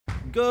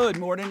Good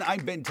morning,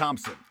 I'm Ben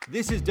Thompson.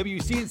 This is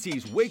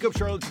WCNC's Wake Up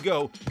Charlotte to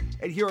Go,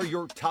 and here are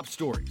your top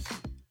stories.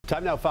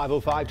 Time now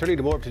 5:05, turning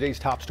to more of today's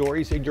top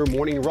stories in your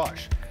morning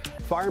rush.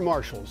 Fire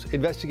marshals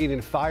investigating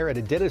a fire at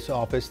a dentist's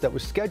office that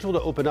was scheduled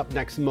to open up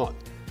next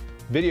month.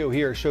 Video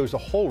here shows the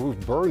whole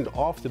roof burned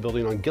off the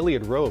building on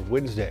Gilead Road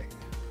Wednesday.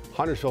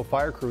 Huntersville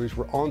fire crews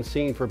were on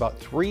scene for about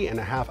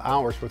 3.5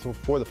 hours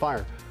before the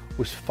fire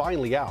was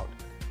finally out.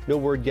 No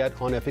word yet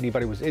on if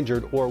anybody was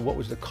injured or what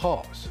was the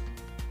cause.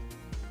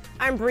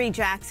 I'm Bree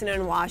Jackson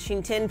in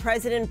Washington.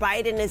 President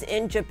Biden is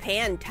in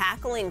Japan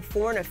tackling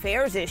foreign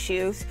affairs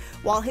issues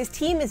while his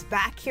team is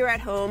back here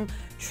at home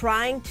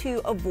trying to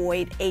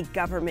avoid a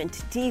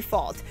government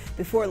default.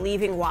 Before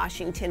leaving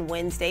Washington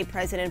Wednesday,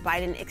 President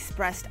Biden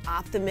expressed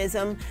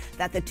optimism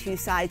that the two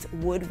sides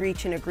would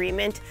reach an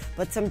agreement,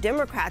 but some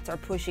Democrats are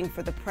pushing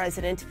for the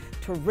president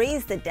to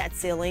raise the debt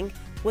ceiling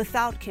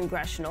without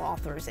congressional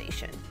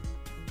authorization.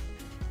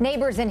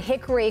 Neighbors in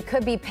Hickory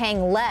could be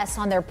paying less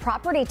on their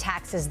property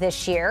taxes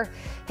this year.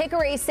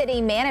 Hickory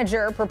city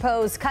manager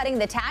proposed cutting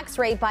the tax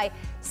rate by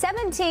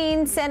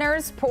 17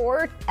 cents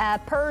per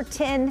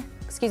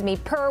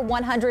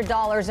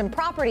 $100 in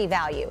property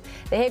value.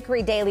 The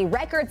Hickory Daily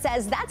Record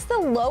says that's the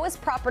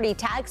lowest property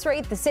tax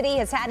rate the city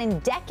has had in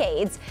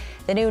decades.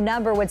 The new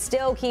number would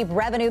still keep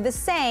revenue the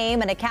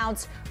same and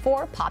accounts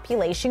for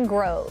population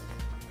growth.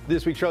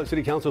 This week, Charlotte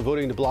City Council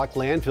voting to block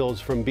landfills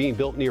from being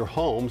built near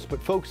homes,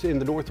 but folks in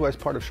the northwest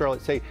part of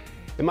Charlotte say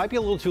it might be a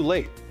little too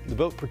late. The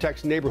vote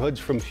protects neighborhoods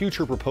from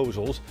future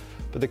proposals,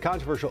 but the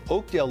controversial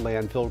Oakdale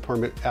landfill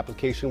permit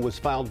application was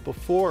filed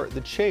before the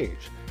change.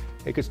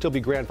 It could still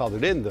be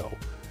grandfathered in, though.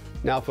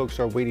 Now folks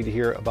are waiting to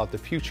hear about the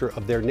future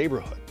of their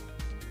neighborhood.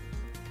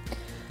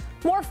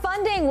 More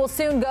funding will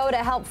soon go to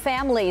help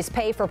families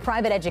pay for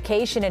private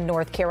education in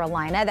North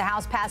Carolina. The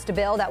House passed a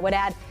bill that would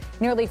add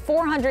nearly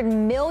 $400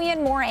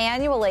 million more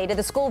annually to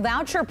the school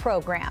voucher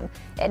program.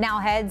 It now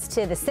heads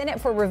to the Senate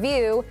for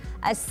review.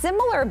 A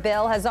similar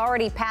bill has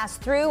already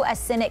passed through a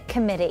Senate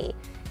committee.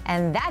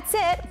 And that's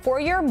it for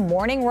your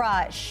Morning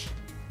Rush.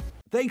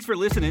 Thanks for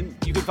listening.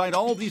 You can find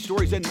all of these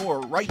stories and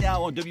more right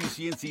now on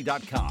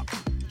WCNC.com.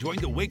 Join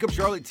the Wake Up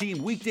Charlotte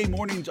team weekday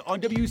mornings on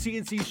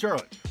WCNC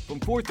Charlotte from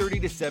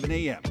 4:30 to 7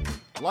 a.m.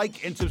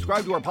 Like and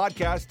subscribe to our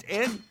podcast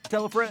and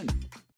tell a friend.